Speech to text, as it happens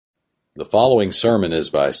The following sermon is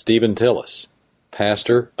by Stephen Tillis,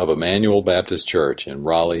 pastor of Emmanuel Baptist Church in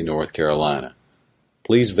Raleigh, North Carolina.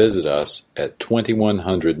 Please visit us at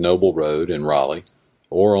 2100 Noble Road in Raleigh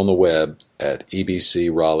or on the web at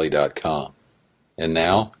ebcraleigh.com. And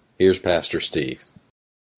now, here's Pastor Steve.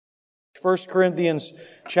 1 Corinthians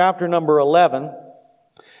chapter number 11.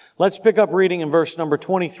 Let's pick up reading in verse number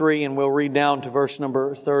 23 and we'll read down to verse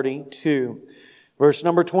number 32. Verse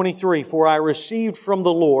number 23, "For I received from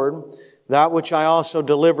the Lord that which I also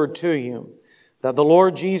delivered to you, that the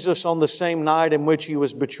Lord Jesus on the same night in which He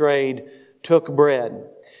was betrayed took bread.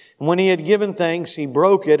 And when He had given thanks, He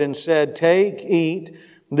broke it and said, 'Take, eat,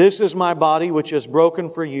 this is my body which is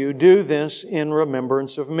broken for you. Do this in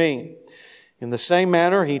remembrance of me.' In the same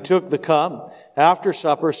manner He took the cup after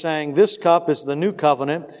supper, saying, 'This cup is the new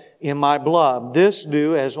covenant in my blood. This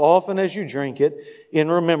do as often as you drink it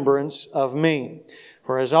in remembrance of me.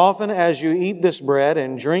 For as often as you eat this bread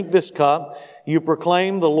and drink this cup, you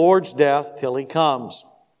proclaim the Lord's death till He comes.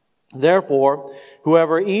 Therefore,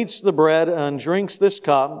 whoever eats the bread and drinks this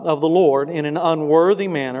cup of the Lord in an unworthy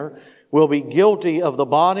manner will be guilty of the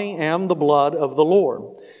body and the blood of the Lord.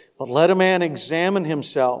 But let a man examine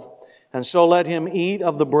himself, and so let him eat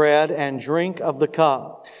of the bread and drink of the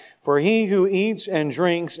cup. For he who eats and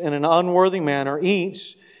drinks in an unworthy manner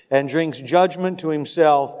eats and drinks judgment to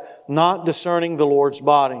himself, not discerning the Lord's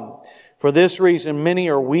body. For this reason many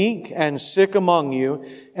are weak and sick among you,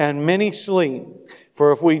 and many sleep.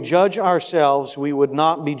 For if we judge ourselves, we would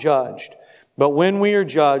not be judged. But when we are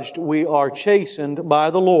judged, we are chastened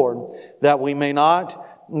by the Lord, that we may not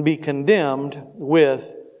be condemned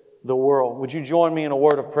with the world." Would you join me in a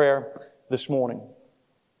word of prayer this morning?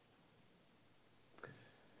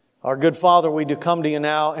 Our good Father, we do come to you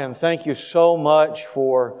now and thank you so much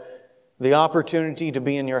for the opportunity to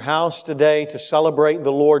be in your house today to celebrate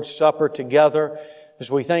the Lord's Supper together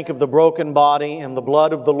as we think of the broken body and the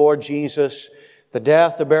blood of the Lord Jesus, the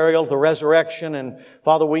death, the burial, the resurrection. And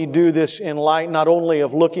Father, we do this in light not only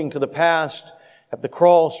of looking to the past at the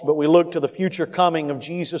cross, but we look to the future coming of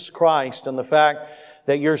Jesus Christ and the fact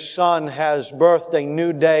that your Son has birthed a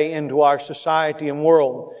new day into our society and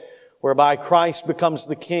world, whereby Christ becomes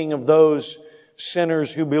the King of those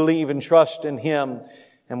sinners who believe and trust in Him.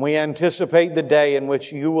 And we anticipate the day in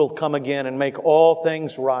which you will come again and make all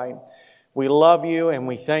things right. We love you and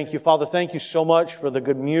we thank you. Father, thank you so much for the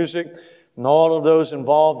good music and all of those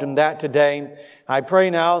involved in that today. I pray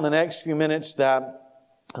now in the next few minutes that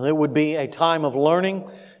it would be a time of learning,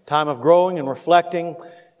 time of growing and reflecting.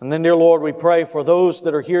 And then, dear Lord, we pray for those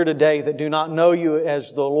that are here today that do not know you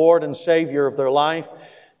as the Lord and Savior of their life,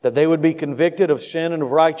 that they would be convicted of sin and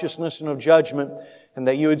of righteousness and of judgment, and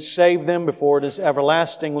that you would save them before it is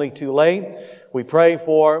everlastingly too late. We pray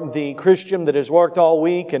for the Christian that has worked all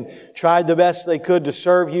week and tried the best they could to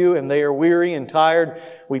serve you, and they are weary and tired.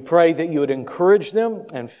 We pray that you would encourage them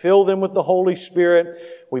and fill them with the Holy Spirit.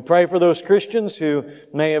 We pray for those Christians who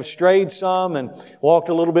may have strayed some and walked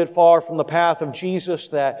a little bit far from the path of Jesus,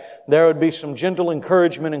 that there would be some gentle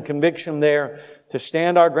encouragement and conviction there to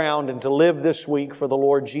stand our ground and to live this week for the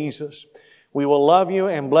Lord Jesus. We will love you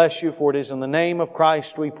and bless you, for it is in the name of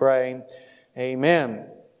Christ we pray. Amen.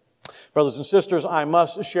 Brothers and sisters, I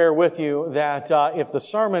must share with you that if the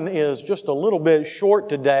sermon is just a little bit short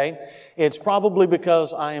today, it's probably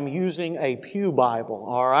because I am using a pew Bible,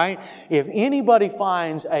 all right? If anybody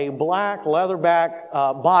finds a black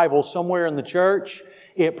leatherback Bible somewhere in the church,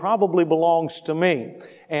 it probably belongs to me.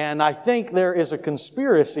 And I think there is a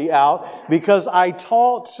conspiracy out because I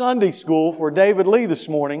taught Sunday school for David Lee this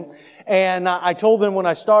morning. And I told them when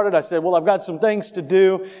I started, I said, well, I've got some things to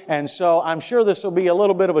do. And so I'm sure this will be a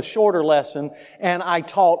little bit of a shorter lesson. And I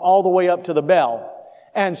taught all the way up to the bell.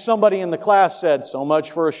 And somebody in the class said, so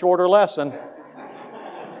much for a shorter lesson.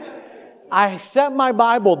 I set my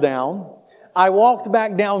Bible down. I walked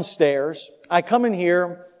back downstairs. I come in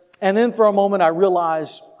here. And then for a moment I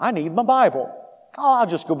realize I need my Bible. Oh, I'll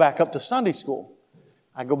just go back up to Sunday school.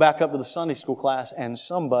 I go back up to the Sunday school class and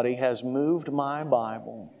somebody has moved my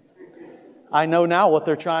Bible. I know now what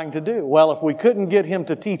they're trying to do. Well, if we couldn't get him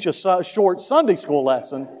to teach a short Sunday school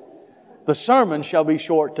lesson, the sermon shall be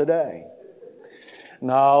short today.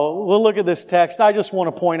 No, we'll look at this text. I just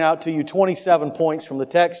want to point out to you 27 points from the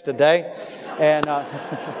text today. And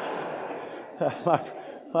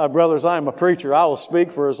my brothers, I am a preacher. I will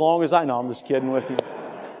speak for as long as I know. I'm just kidding with you.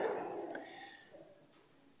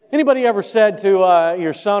 Anybody ever said to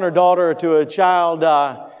your son or daughter or to a child,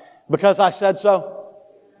 because I said so?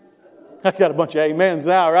 I've got a bunch of amens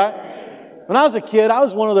now, right? When I was a kid, I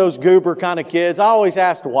was one of those goober kind of kids. I always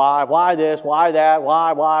asked why this, why that,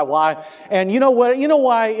 why. And you know what? You know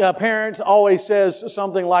why parents always says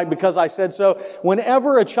something like, because I said so?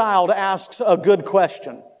 Whenever a child asks a good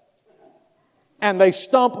question and they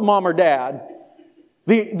stump mom or dad,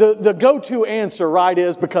 the go-to answer, right,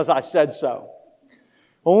 is because I said so.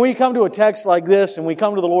 When we come to a text like this and we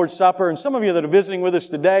come to the Lord's Supper, and some of you that are visiting with us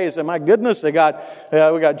today say, my goodness, we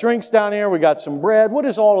got drinks down here, we got some bread. What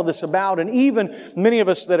is all of this about? And even many of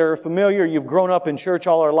us that are familiar, you've grown up in church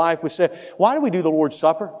all our life, we say, why do we do the Lord's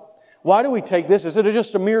Supper? Why do we take this? Is it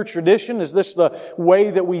just a mere tradition? Is this the way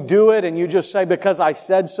that we do it? And you just say, because I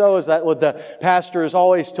said so? Is that what the pastor has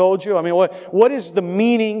always told you? I mean, what is the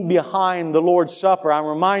meaning behind the Lord's Supper? I'm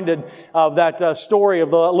reminded of that story of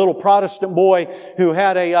the little Protestant boy who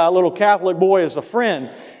had a little Catholic boy as a friend.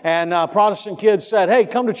 And Protestant kids said, hey,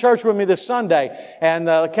 come to church with me this Sunday. And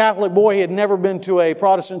the Catholic boy, he had never been to a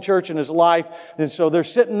Protestant church in his life. And so they're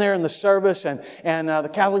sitting there in the service, and the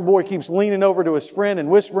Catholic boy keeps leaning over to his friend and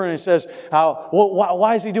whispering and says,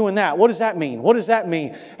 why is he doing that? What does that mean? What does that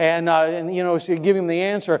mean? And so you give him the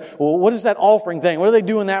answer. Well, what is that offering thing? What are they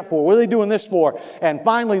doing that for? What are they doing this for? And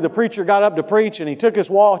finally, the preacher got up to preach, and he took his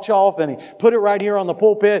watch off, and he put it right here on the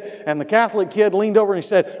pulpit. And the Catholic kid leaned over and he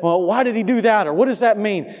said, well, why did he do that? Or what does that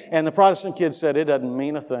mean? And the Protestant kid said, it doesn't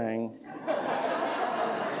mean a thing.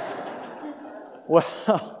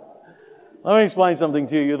 Well, let me explain something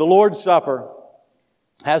to you. The Lord's Supper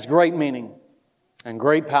has great meaning and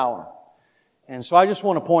great power. And so I just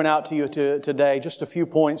want to point out to you today just a few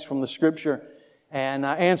points from the Scripture and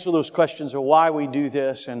answer those questions of why we do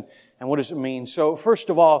this and what does it mean. So first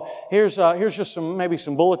of all, here's just some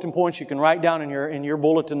bulletin points you can write down in your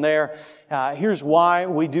bulletin there. Here's why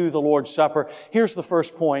we do the Lord's Supper. Here's the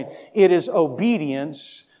first point. It is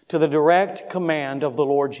obedience to the direct command of the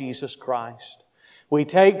Lord Jesus Christ. We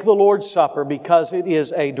take the Lord's Supper because it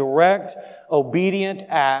is a direct, obedient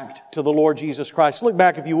act to the Lord Jesus Christ. Look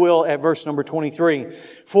back, if you will, at verse number 23.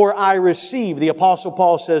 For I received, the Apostle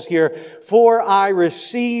Paul says here, for I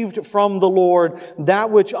received from the Lord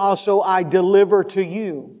that which also I deliver to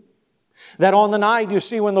you. That on the night, you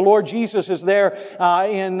see, when the Lord Jesus is there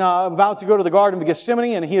about to go to the Garden of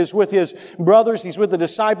Gethsemane, and He is with His brothers, He's with the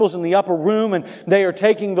disciples in the upper room, and they are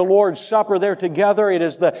taking the Lord's Supper there together. It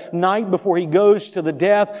is the night before He goes to the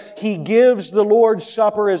death. He gives the Lord's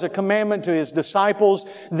Supper as a commandment to His disciples.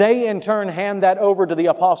 They in turn hand that over to the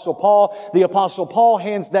Apostle Paul. The Apostle Paul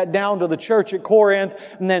hands that down to the church at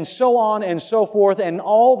Corinth, and then so on and so forth, and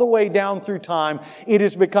all the way down through time, it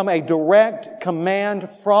has become a direct command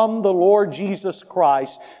from the Lord Jesus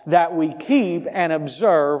Christ that we keep and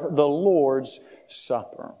observe the Lord's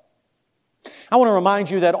Supper. I want to remind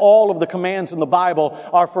you that all of the commands in the Bible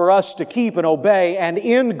are for us to keep and obey, and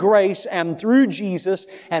in grace and through Jesus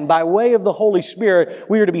and by way of the Holy Spirit,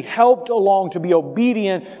 we are to be helped along to be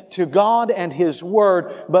obedient to God and His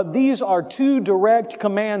Word. But these are two direct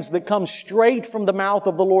commands that come straight from the mouth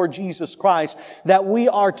of the Lord Jesus Christ, that we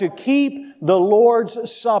are to keep the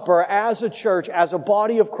Lord's Supper as a church, as a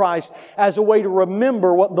body of Christ, as a way to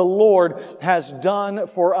remember what the Lord has done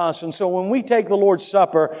for us. And so when we take the Lord's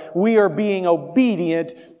Supper, we are being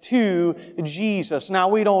obedient to Jesus. Now,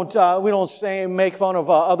 we don't make fun of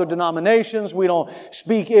other denominations. We don't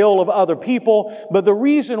speak ill of other people. But the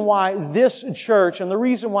reason why this church and the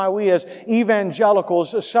reason why we as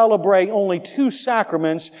evangelicals celebrate only two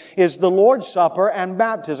sacraments is the Lord's Supper and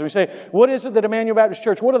baptism. We say, what is it that Emmanuel Baptist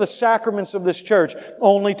Church, what are the sacraments of this church?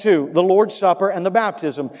 Only two, the Lord's Supper and the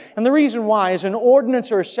baptism. And the reason why is an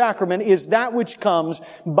ordinance or a sacrament is that which comes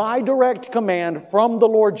by direct command from the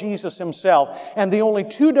Lord Jesus Himself. And the only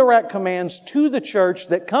two direct commands to the church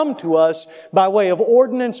that come to us by way of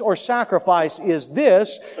ordinance or sacrifice is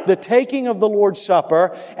this, the taking of the Lord's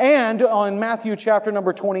Supper. And on Matthew chapter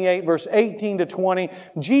number 28, verse 18 to 20,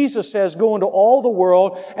 Jesus says, go into all the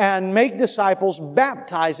world and make disciples,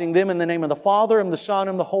 baptizing them in the name of the Father and the Son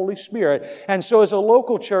and the Holy Spirit. And so as a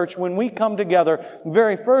local church, when we come together,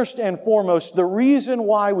 very first and foremost, the reason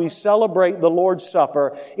why we celebrate the Lord's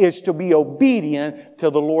Supper is to be obedient to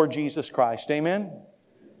the Lord Jesus Christ. Amen?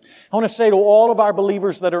 I want to say to all of our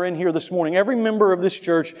believers that are in here this morning, every member of this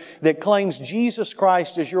church that claims Jesus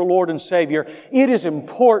Christ as your Lord and Savior, it is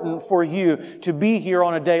important for you to be here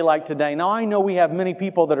on a day like today. Now, I know we have many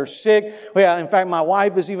people that are sick. In fact, my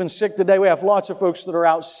wife is even sick today. We have lots of folks that are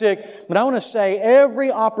out sick. But I want to say every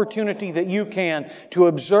opportunity that you can to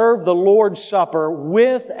observe the Lord's Supper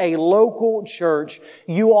with a local church,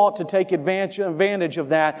 you ought to take advantage of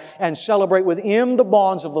that and celebrate within the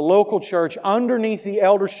bonds of the local church underneath the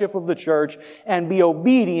eldership of of the church and be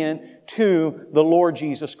obedient to the Lord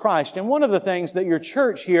Jesus Christ. And one of the things that your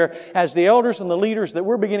church here, as the elders and the leaders, that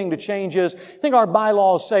we're beginning to change is, I think our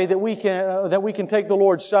bylaws say that we can take the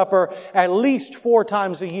Lord's Supper at least 4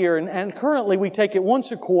 times a year. And currently we take it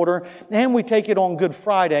once a quarter, and we take it on Good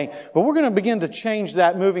Friday. But we're going to begin to change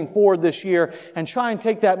that moving forward this year and try and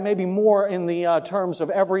take that maybe more in the terms of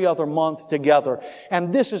every other month together.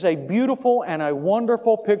 And this is a beautiful and a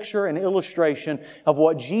wonderful picture and illustration of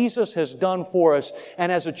what Jesus has done for us.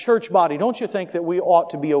 And as a church body, don't you think that we ought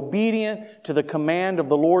to be obedient to the command of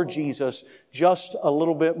the Lord Jesus just a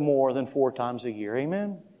little bit more than 4 times a year?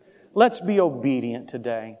 Amen? Let's be obedient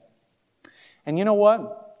today. And you know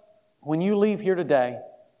what? When you leave here today,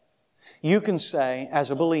 you can say, as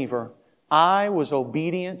a believer, I was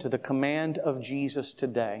obedient to the command of Jesus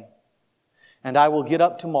today. And I will get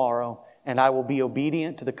up tomorrow and I will be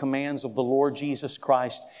obedient to the commands of the Lord Jesus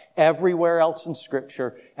Christ everywhere else in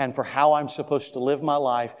Scripture and for how I'm supposed to live my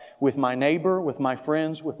life with my neighbor, with my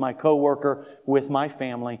friends, with my coworker, with my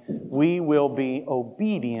family. We will be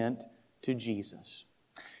obedient to Jesus.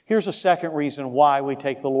 Here's a second reason why we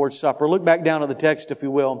take the Lord's Supper. Look back down at the text, if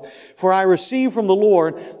you will. For I received from the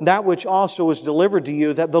Lord that which also was delivered to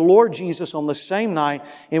you, that the Lord Jesus on the same night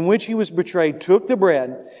in which He was betrayed took the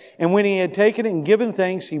bread, and when He had taken it and given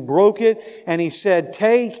thanks, He broke it, and He said,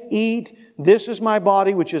 Take, eat, this is my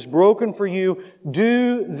body which is broken for you.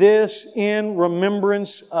 Do this in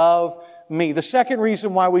remembrance of me. The second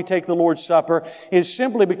reason why we take the Lord's Supper is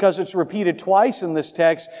simply because it's repeated twice in this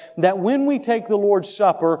text, that when we take the Lord's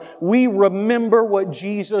Supper, we remember what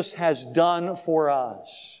Jesus has done for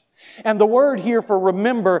us. And the word here for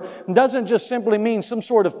remember doesn't just simply mean some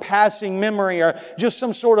sort of passing memory or just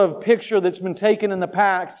some sort of picture that's been taken in the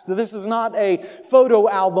past. This is not a photo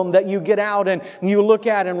album that you get out and you look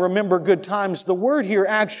at and remember good times. The word here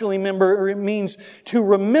actually means to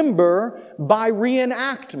remember by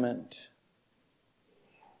reenactment.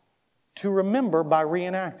 To remember by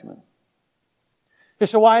reenactment.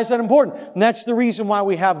 So why is that important? And that's the reason why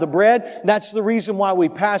we have the bread. That's the reason why we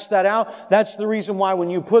pass that out. That's the reason why when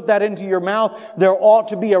you put that into your mouth, there ought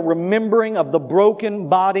to be a remembering of the broken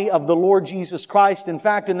body of the Lord Jesus Christ. In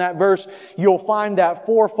fact, in that verse, you'll find that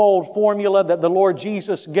 4-fold formula that the Lord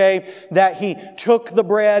Jesus gave, that He took the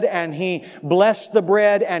bread and He blessed the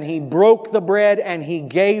bread and He broke the bread and He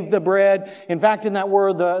gave the bread. In fact, in that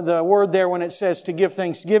word, the word there when it says to give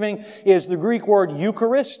thanksgiving is the Greek word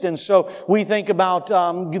Eucharist. And so we think about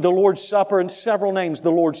the Lord's Supper in several names.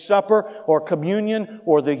 The Lord's Supper or communion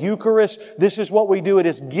or the Eucharist. This is what we do. It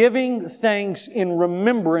is giving thanks in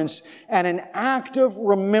remembrance and an active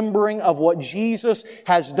remembering of what Jesus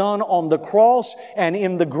has done on the cross and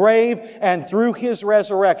in the grave and through His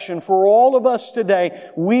resurrection. For all of us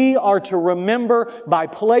today, we are to remember by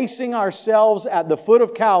placing ourselves at the foot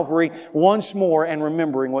of Calvary once more and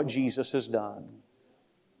remembering what Jesus has done.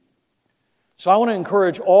 So I want to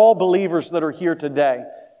encourage all believers that are here today.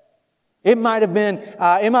 It might have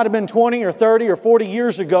been 20 or 30 or 40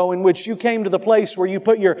 years ago in which you came to the place where you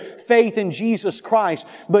put your faith in Jesus Christ,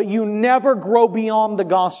 but you never grow beyond the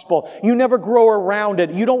gospel. You never grow around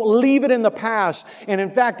it. You don't leave it in the past. And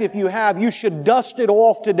in fact, if you have, you should dust it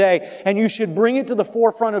off today and you should bring it to the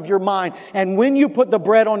forefront of your mind. And when you put the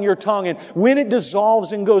bread on your tongue and when it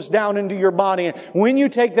dissolves and goes down into your body and when you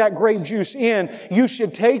take that grape juice in, you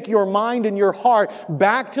should take your mind and your heart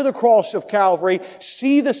back to the cross of Calvary,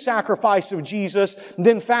 see the sacrifice of Jesus,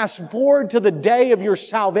 then fast forward to the day of your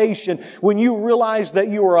salvation when you realize that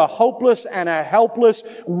you are a hopeless and a helpless,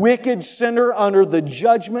 wicked sinner under the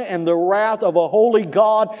judgment and the wrath of a holy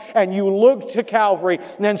God, and you looked to Calvary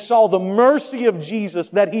and saw the mercy of Jesus,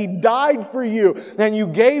 that He died for you, and you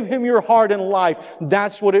gave Him your heart and life.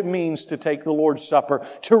 That's what it means to take the Lord's Supper,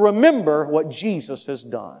 to remember what Jesus has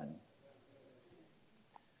done.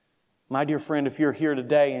 My dear friend, if you're here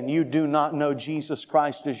today and you do not know Jesus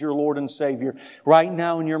Christ as your Lord and Savior, right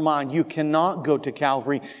now in your mind, you cannot go to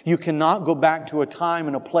Calvary. You cannot go back to a time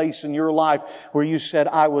and a place in your life where you said,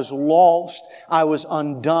 I was lost, I was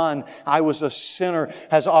undone, I was a sinner.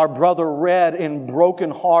 As our brother read in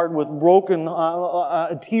broken heart with broken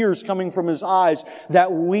tears coming from his eyes,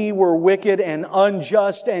 that we were wicked and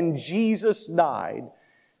unjust and Jesus died.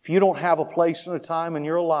 If you don't have a place and a time in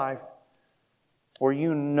your life or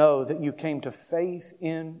you know that you came to faith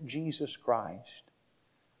in Jesus Christ,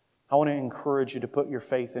 I want to encourage you to put your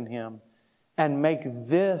faith in Him and make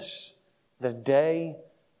this the day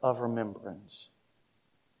of remembrance.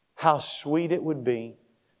 How sweet it would be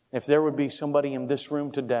if there would be somebody in this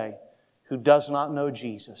room today who does not know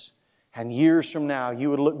Jesus, and years from now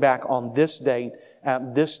you would look back on this date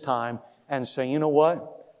at this time and say, you know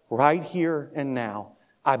what? Right here and now,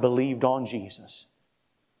 I believed on Jesus.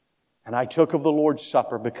 And I took of the Lord's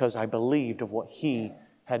Supper because I believed of what He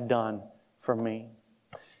had done for me.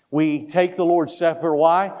 We take the Lord's Supper,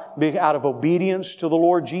 why? Out of obedience to the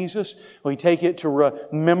Lord Jesus. We take it to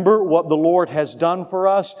remember what the Lord has done for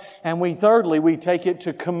us. And thirdly, we take it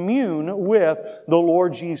to commune with the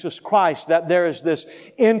Lord Jesus Christ. That there is this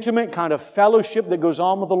intimate kind of fellowship that goes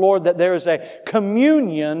on with the Lord. That there is a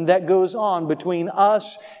communion that goes on between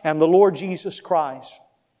us and the Lord Jesus Christ.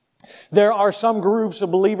 There are some groups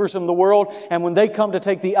of believers in the world, and when they come to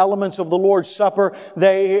take the elements of the Lord's Supper,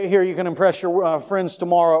 here you can impress your friends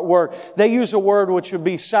tomorrow at work, they use a word which would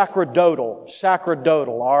be sacerdotal,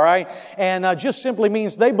 all right? And just simply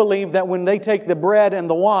means they believe that when they take the bread and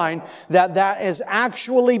the wine, that is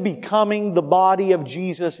actually becoming the body of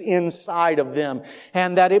Jesus inside of them,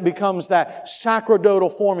 and that it becomes that sacerdotal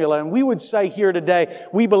formula. And we would say here today,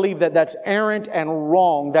 we believe that that's errant and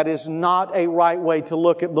wrong. That is not a right way to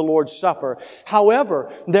look at the Lord's Supper.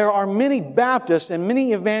 However, there are many Baptists and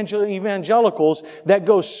many evangelicals that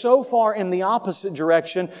go so far in the opposite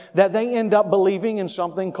direction that they end up believing in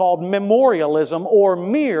something called memorialism or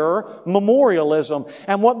mere memorialism.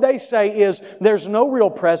 And what they say is there's no real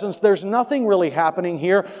presence, there's nothing really happening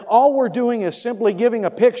here. All we're doing is simply giving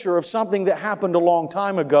a picture of something that happened a long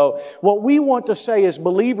time ago. What we want to say as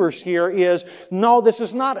believers here is, no, this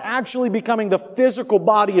is not actually becoming the physical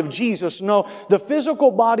body of Jesus. No, the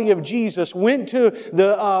physical body of Jesus went to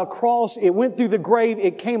the cross, it went through the grave,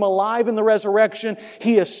 it came alive in the resurrection,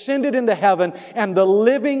 He ascended into heaven, and the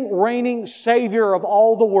living, reigning Savior of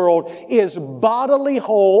all the world is bodily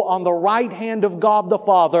whole on the right hand of God the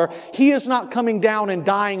Father. He is not coming down and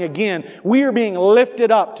dying again. We are being lifted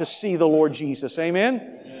up to see the Lord Jesus.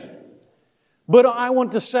 Amen? But I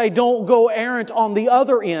want to say, don't go errant on the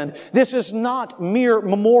other end. This is not mere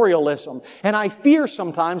memorialism. And I fear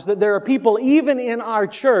sometimes that there are people, even in our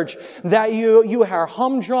church, that you are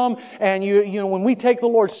humdrum, and you know, when we take the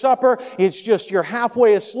Lord's Supper, it's just you're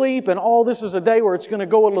halfway asleep, and all this is a day where it's going to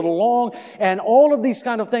go a little long, and all of these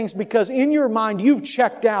kind of things, because in your mind you've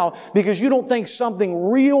checked out because you don't think something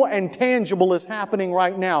real and tangible is happening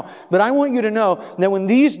right now. But I want you to know that when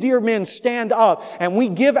these dear men stand up and we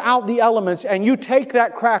give out the elements, and you take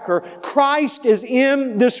that cracker, Christ is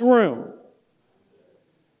in this room.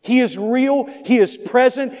 He is real, He is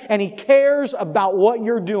present, and He cares about what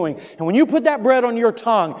you're doing. And when you put that bread on your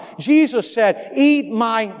tongue, Jesus said, "Eat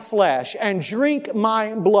my flesh and drink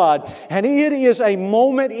my blood." And it is a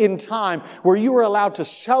moment in time where you are allowed to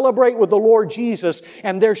celebrate with the Lord Jesus,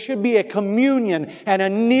 and there should be a communion and a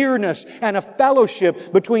nearness and a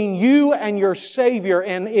fellowship between you and your Savior.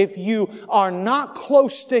 And if you are not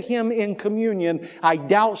close to Him in communion, I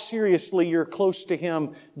doubt seriously you're close to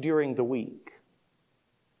Him during the week.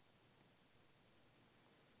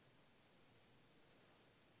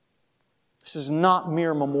 This is not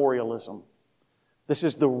mere memorialism. This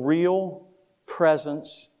is the real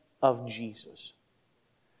presence of Jesus.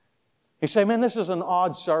 You say, man, this is an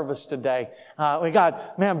odd service today. We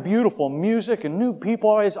got, man, beautiful music and new people.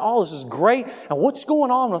 All this is great. And what's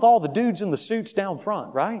going on with all the dudes in the suits down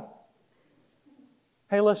front, right?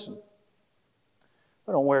 Hey, listen.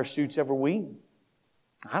 I don't wear suits every week.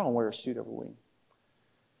 I don't wear a suit every week.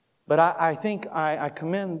 But I think I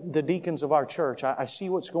commend the deacons of our church. I see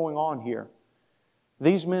what's going on here.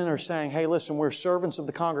 These men are saying, hey, listen, we're servants of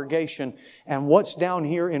the congregation, and what's down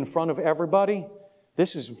here in front of everybody,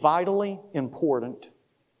 this is vitally important.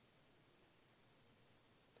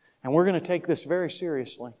 And we're going to take this very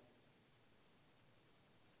seriously.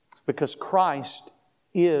 Because Christ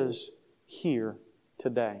is here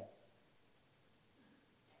today.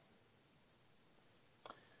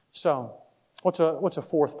 So, what's a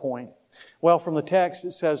fourth point? Well, from the text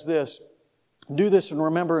it says this: do this in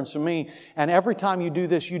remembrance of me. And every time you do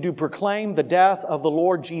this, you do proclaim the death of the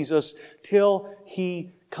Lord Jesus till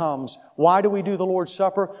He comes. Why do we do the Lord's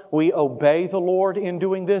Supper? We obey the Lord in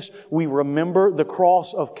doing this. We remember the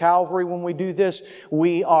cross of Calvary when we do this.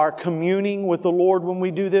 We are communing with the Lord when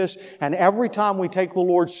we do this. And every time we take the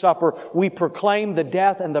Lord's Supper, we proclaim the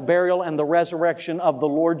death and the burial and the resurrection of the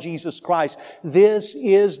Lord Jesus Christ. This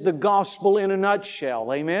is the gospel in a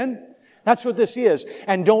nutshell. Amen? That's what this is.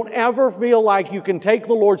 And don't ever feel like you can take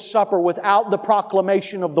the Lord's Supper without the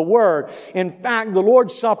proclamation of the Word. In fact, the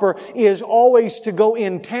Lord's Supper is always to go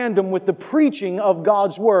in tandem with the preaching of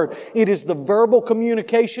God's Word. It is the verbal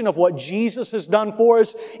communication of what Jesus has done for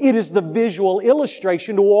us. It is the visual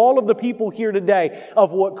illustration to all of the people here today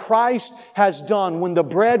of what Christ has done. When the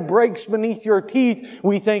bread breaks beneath your teeth,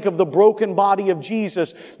 we think of the broken body of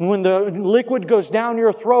Jesus. When the liquid goes down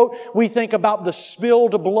your throat, we think about the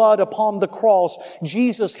spilled blood upon on the cross,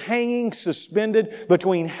 Jesus hanging suspended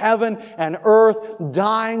between heaven and earth,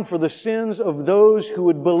 dying for the sins of those who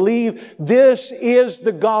would believe. This is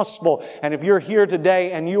the gospel. And if you're here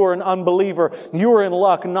today and you are an unbeliever, you are in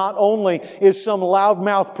luck. Not only is some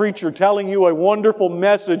loudmouth preacher telling you a wonderful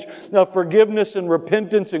message of forgiveness and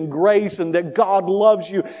repentance and grace and that God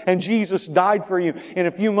loves you and Jesus died for you. In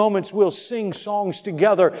a few moments we'll sing songs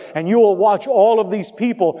together and you will watch all of these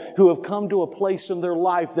people who have come to a place in their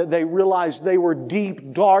life that they realized they were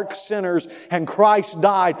deep, dark sinners and Christ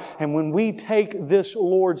died. And when we take this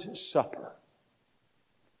Lord's Supper,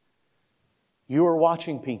 you are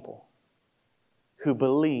watching people who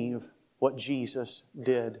believe what Jesus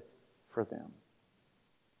did for them.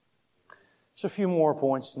 Just a few more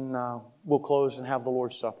points and we'll close and have the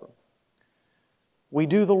Lord's Supper. We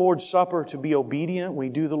do the Lord's Supper to be obedient. We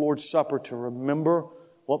do the Lord's Supper to remember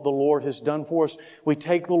what the Lord has done for us. We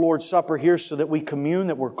take the Lord's Supper here so that we commune,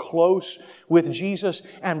 that we're close with Jesus.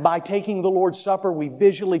 And by taking the Lord's Supper, we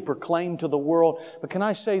visually proclaim to the world. But can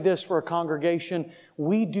I say this for a congregation?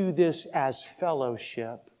 We do this as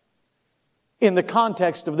fellowship. In the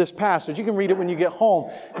context of this passage, you can read it when you get home.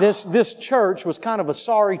 This church was kind of a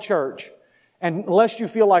sorry church. And lest you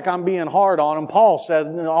feel like I'm being hard on them, Paul said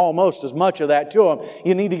almost as much of that to them.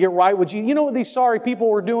 You need to get right with you. You know what these sorry people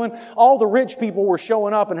were doing? All the rich people were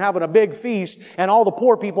showing up and having a big feast, and all the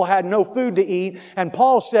poor people had no food to eat. And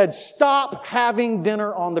Paul said, stop having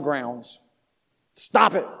dinner on the grounds.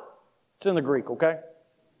 Stop it. It's in the Greek, okay?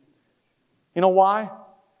 You know why?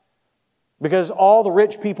 Because all the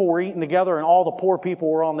rich people were eating together and all the poor people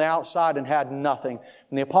were on the outside and had nothing.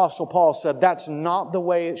 And the Apostle Paul said, that's not the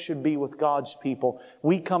way it should be with God's people.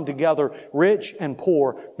 We come together, rich and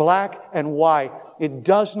poor, black and white. It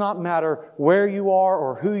does not matter where you are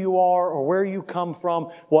or who you are or where you come from.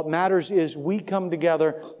 What matters is we come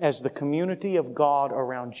together as the community of God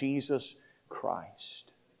around Jesus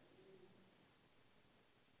Christ.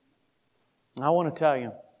 I want to tell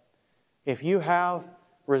you, if you have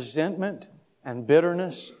resentment and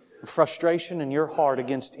bitterness and frustration in your heart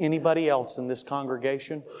against anybody else in this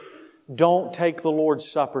congregation, don't take the Lord's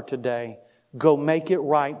Supper today. Go make it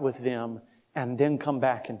right with them and then come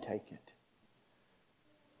back and take it.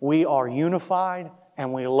 We are unified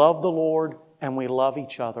and we love the Lord and we love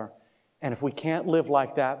each other. And if we can't live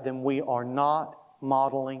like that, then we are not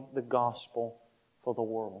modeling the gospel for the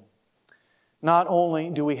world. Not only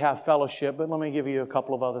do we have fellowship, but let me give you a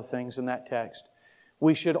couple of other things in that text.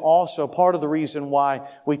 We should also, part of the reason why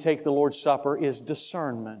we take the Lord's Supper is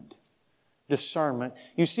discernment. Discernment.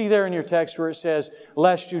 You see there in your text where it says,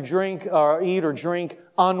 lest you drink or eat or drink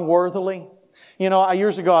unworthily. You know,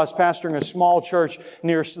 years ago I was pastoring a small church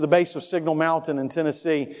near the base of Signal Mountain in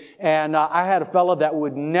Tennessee. And I had a fellow that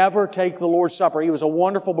would never take the Lord's Supper. He was a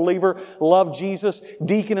wonderful believer, loved Jesus,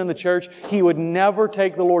 deacon in the church. He would never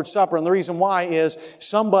take the Lord's Supper. And the reason why is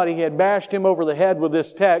somebody had bashed him over the head with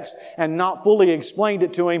this text and not fully explained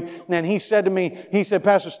it to him. And he said to me,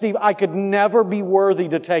 Pastor Steve, I could never be worthy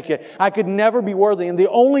to take it. I could never be worthy. And the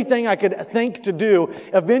only thing I could think to do,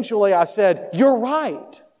 eventually I said, you're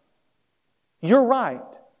right. You're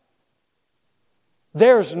right.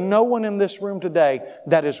 There's no one in this room today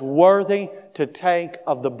that is worthy to take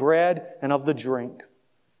of the bread and of the drink.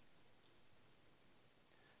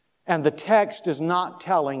 And the text is not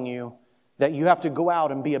telling you that you have to go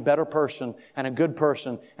out and be a better person and a good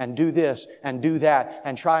person and do this and do that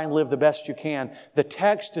and try and live the best you can. The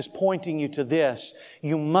text is pointing you to this.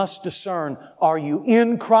 You must discern, are you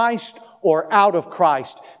in Christ or out of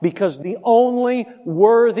Christ? Because the only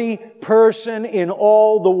worthy person in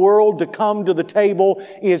all the world to come to the table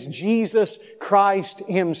is Jesus Christ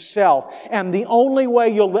Himself. And the only way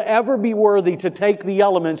you'll ever be worthy to take the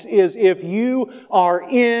elements is if you are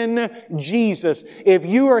in Jesus. If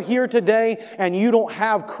you are here today and you don't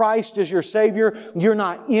have Christ as your Savior, you're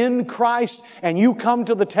not in Christ, and you come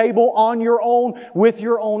to the table on your own, with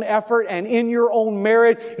your own effort and in your own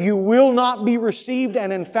merit, you will not be received,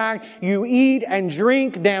 and in fact, you eat and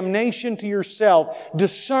drink damnation to yourself.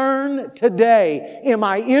 Discern today, am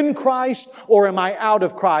I in Christ or am I out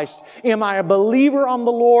of Christ? Am I a believer on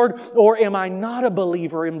the Lord or am I not a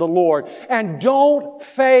believer in the Lord? And don't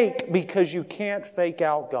fake, because you can't fake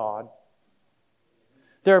out God.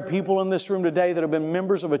 There are people in this room today that have been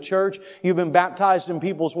members of a church. You've been baptized in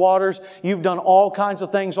people's waters. You've done all kinds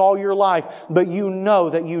of things all your life. But you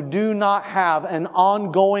know that you do not have an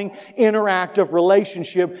ongoing, interactive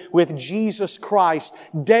relationship with Jesus Christ.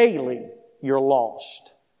 Daily, you're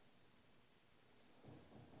lost.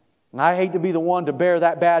 And I hate to be the one to bear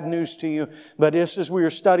that bad news to you, but just as we were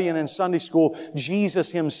studying in Sunday school,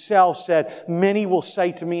 Jesus Himself said, many will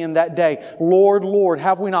say to me in that day, Lord, Lord,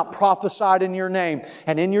 have we not prophesied in Your name,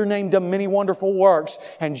 and in Your name done many wonderful works?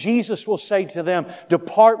 And Jesus will say to them,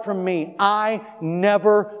 depart from me, I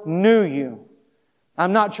never knew you.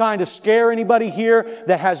 I'm not trying to scare anybody here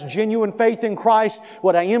that has genuine faith in Christ.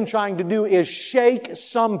 What I am trying to do is shake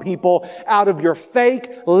some people out of your fake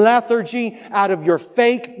lethargy, out of your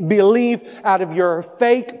fake belief, out of your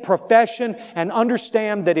fake profession, and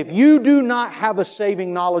understand that if you do not have a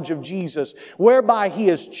saving knowledge of Jesus, whereby He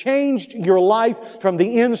has changed your life from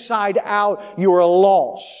the inside out, you are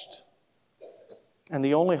lost. And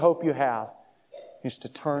the only hope you have is to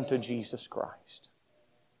turn to Jesus Christ.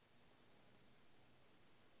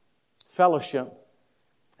 Fellowship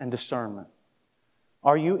and discernment.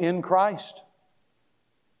 Are you in Christ?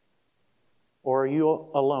 Or are you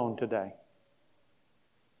alone today?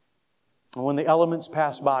 And when the elements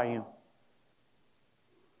pass by you,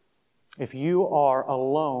 if you are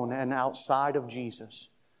alone and outside of Jesus,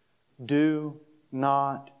 do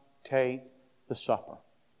not take the supper.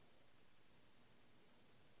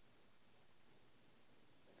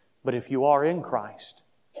 But if you are in Christ,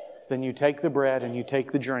 then you take the bread and you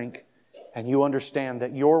take the drink, and you understand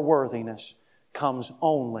that your worthiness comes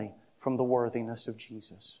only from the worthiness of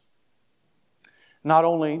Jesus. Not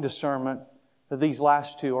only discernment, but these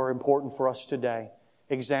last two are important for us today.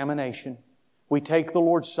 Examination. We take the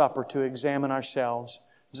Lord's Supper to examine ourselves.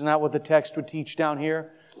 Isn't that what the text would teach down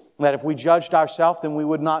here? That if we judged ourselves, then we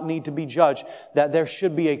would not need to be judged. That there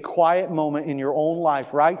should be a quiet moment in your own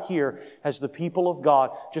life right here as the people of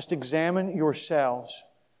God. Just examine yourselves.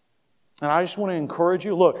 And I just want to encourage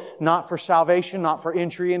you, look, not for salvation, not for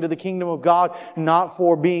entry into the kingdom of God, not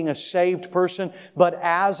for being a saved person, but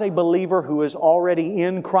as a believer who is already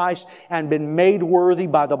in Christ and been made worthy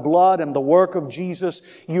by the blood and the work of Jesus,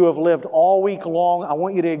 you have lived all week long. I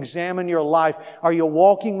want you to examine your life. Are you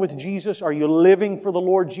walking with Jesus? Are you living for the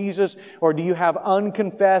Lord Jesus? Or do you have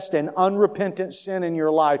unconfessed and unrepentant sin in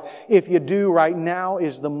your life? If you do, right now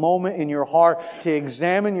is the moment in your heart to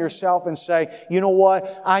examine yourself and say, you know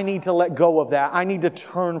what? I need to let go of that. I need to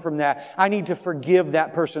turn from that. I need to forgive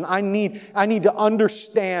that person. I need to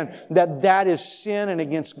understand that that is sin and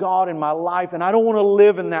against God in my life, and I don't want to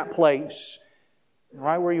live in that place.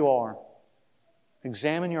 Right where you are,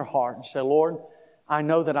 examine your heart and say, Lord, I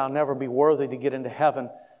know that I'll never be worthy to get into heaven,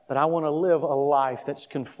 but I want to live a life that's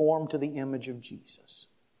conformed to the image of Jesus.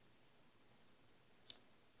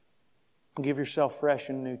 Give yourself fresh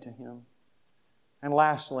and new to Him. And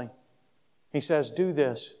lastly, He says, do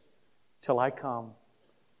this till I come.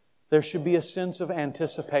 There should be a sense of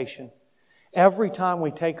anticipation. Every time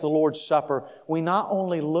we take the Lord's Supper, we not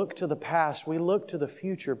only look to the past, we look to the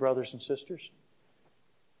future, brothers and sisters.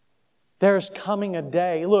 There's coming a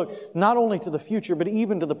day, look, not only to the future, but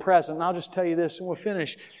even to the present. And I'll just tell you this and we'll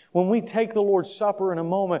finish. When we take the Lord's Supper in a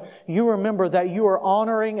moment, you remember that you are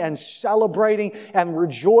honoring and celebrating and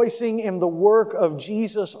rejoicing in the work of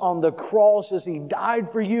Jesus on the cross as He died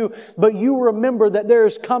for you. But you remember that there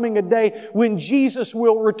is coming a day when Jesus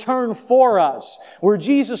will return for us, where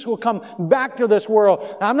Jesus will come back to this world.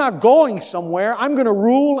 I'm not going somewhere. I'm going to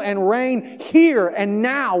rule and reign here and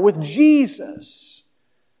now with Jesus.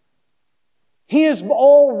 He is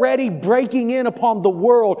already breaking in upon the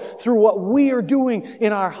world through what we are doing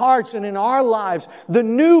in our hearts and in our lives. The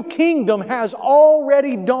new kingdom has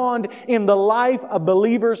already dawned in the life of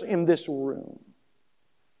believers in this room.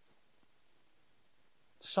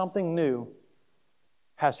 Something new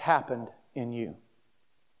has happened in you.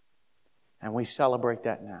 And we celebrate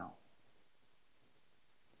that now.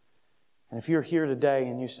 And if you're here today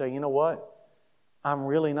and you say, you know what? I'm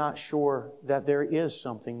really not sure that there is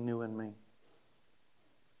something new in me.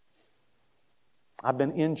 I've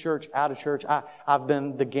been in church, out of church. I've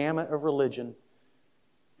been the gamut of religion.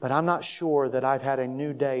 But I'm not sure that I've had a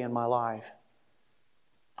new day in my life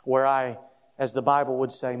where I, as the Bible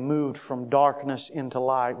would say, moved from darkness into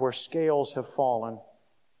light, where scales have fallen.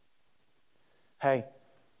 Hey,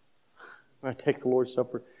 I'm going to take the Lord's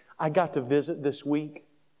Supper. I got to visit this week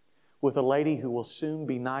with a lady who will soon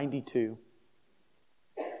be 92.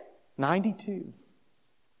 92.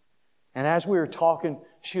 And as we were talking,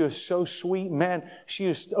 she was so sweet. Man, she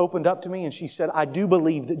just opened up to me and she said, I do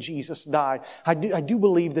believe that Jesus died. I do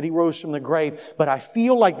believe that He rose from the grave. But I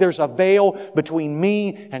feel like there's a veil between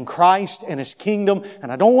me and Christ and His kingdom.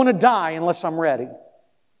 And I don't want to die unless I'm ready.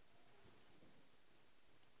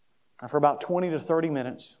 And for about 20 to 30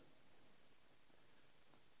 minutes,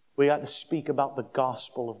 we got to speak about the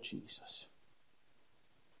gospel of Jesus.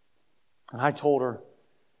 And I told her,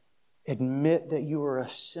 Admit that you are a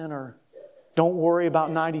sinner. Don't worry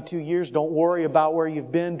about 92 years. Don't worry about where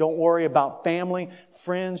you've been. Don't worry about family,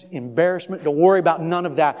 friends, embarrassment. Don't worry about none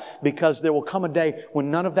of that, because there will come a day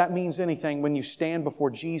when none of that means anything, when you stand before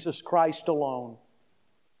Jesus Christ alone.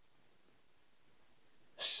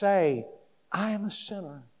 Say, I am a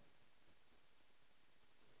sinner.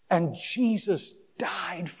 And Jesus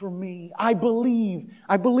died for me. I believe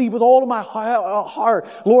with all of my heart.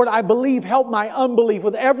 Lord, I believe. Help my unbelief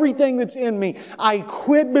with everything that's in me. I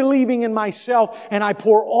quit believing in myself and I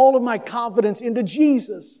pour all of my confidence into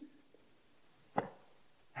Jesus.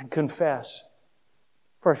 And confess.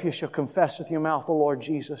 For if you shall confess with your mouth the Lord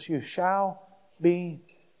Jesus, you shall be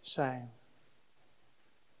saved.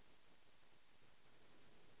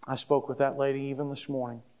 I spoke with that lady even this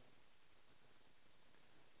morning.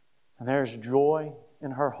 And there's joy in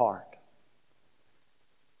her heart.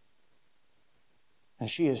 And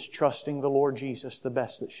she is trusting the Lord Jesus the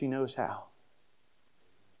best that she knows how.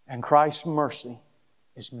 And Christ's mercy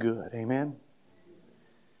is good. Amen?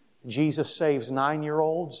 Jesus saves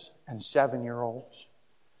 9-year-olds and 7-year-olds.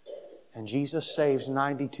 And Jesus saves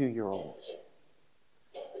 92-year-olds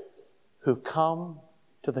who come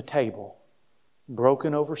to the table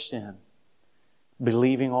broken over sin,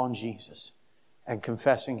 believing on Jesus, and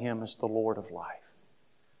confessing Him as the Lord of life.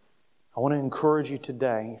 I want to encourage you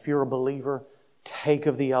today, if you're a believer, take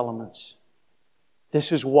of the elements.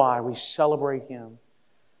 This is why we celebrate Him.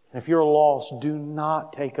 And if you're lost, do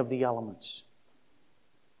not take of the elements.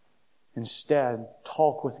 Instead,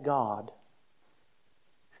 talk with God,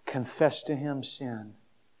 confess to Him sin,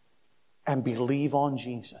 and believe on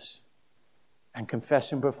Jesus, and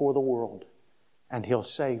confess Him before the world, and He'll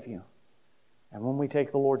save you. And when we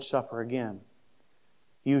take the Lord's Supper again,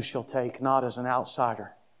 you shall take not as an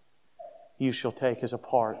outsider. You shall take as a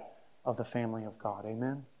part of the family of God.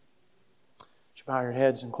 Amen? Would you bow your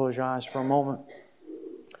heads and close your eyes for a moment?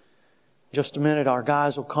 Just a minute, our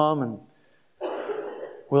guys will come and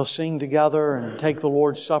we'll sing together and take the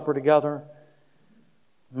Lord's Supper together.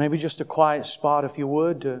 Maybe just a quiet spot, if you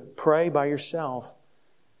would, to pray by yourself.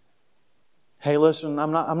 Hey, listen,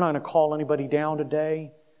 I'm not going to call anybody down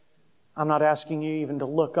today. I'm not asking you even to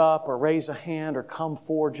look up or raise a hand or come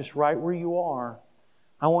forward, just right where you are.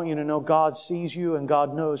 I want you to know God sees you and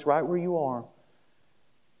God knows right where you are.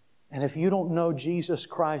 And if you don't know Jesus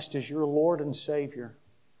Christ as your Lord and Savior,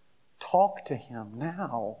 talk to Him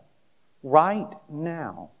now. Right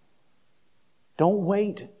now. Don't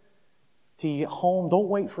wait till you get home. Don't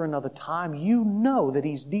wait for another time. You know that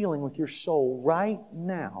He's dealing with your soul right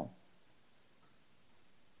now.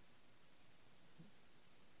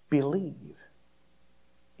 Believe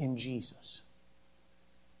in Jesus.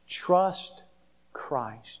 Trust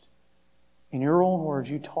Christ. In your own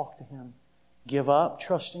words, you talk to Him. Give up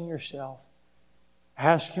trusting yourself.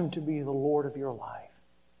 Ask Him to be the Lord of your life.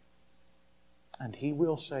 And He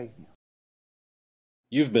will save you.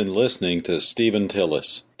 You've been listening to Stephen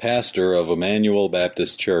Tillis, pastor of Emmanuel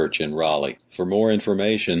Baptist Church in Raleigh. For more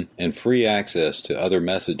information and free access to other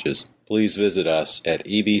messages, please visit us at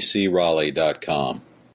ebcraleigh.com.